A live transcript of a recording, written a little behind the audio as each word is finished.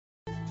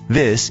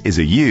This is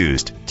a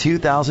used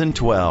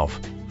 2012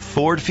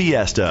 Ford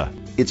Fiesta.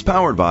 It's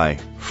powered by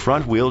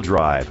front-wheel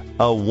drive,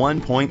 a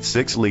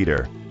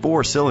 1.6-liter,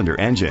 4-cylinder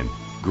engine.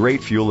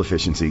 Great fuel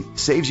efficiency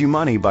saves you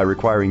money by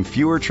requiring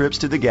fewer trips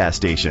to the gas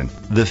station.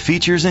 The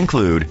features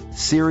include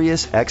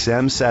Sirius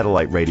XM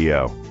satellite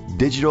radio,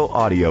 digital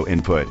audio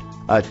input,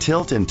 a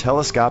tilt and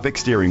telescopic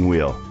steering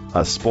wheel,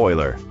 a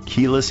spoiler,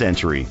 keyless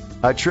entry,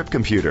 a trip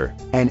computer,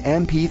 an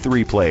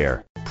MP3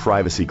 player,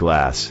 privacy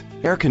glass,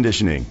 air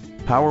conditioning,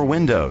 power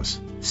windows.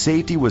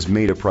 Safety was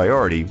made a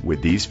priority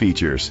with these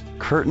features: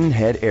 curtain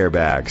head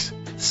airbags,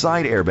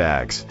 side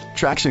airbags,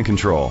 traction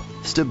control,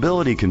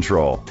 stability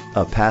control,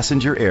 a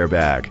passenger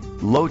airbag,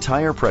 low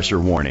tire pressure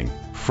warning,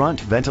 front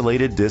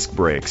ventilated disc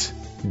brakes,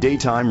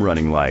 daytime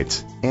running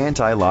lights,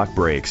 anti-lock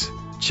brakes,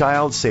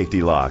 child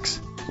safety locks.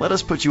 Let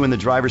us put you in the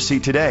driver's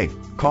seat today.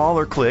 Call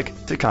or click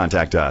to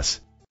contact us.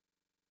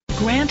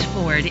 Grant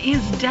Ford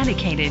is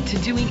dedicated to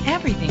doing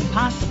everything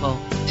possible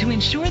to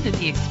ensure that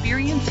the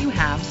experience you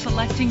have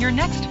selecting your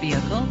next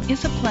vehicle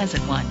is a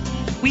pleasant one.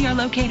 We are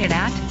located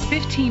at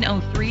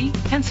 1503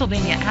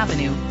 Pennsylvania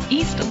Avenue,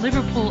 East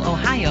Liverpool,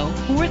 Ohio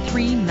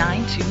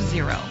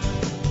 43920.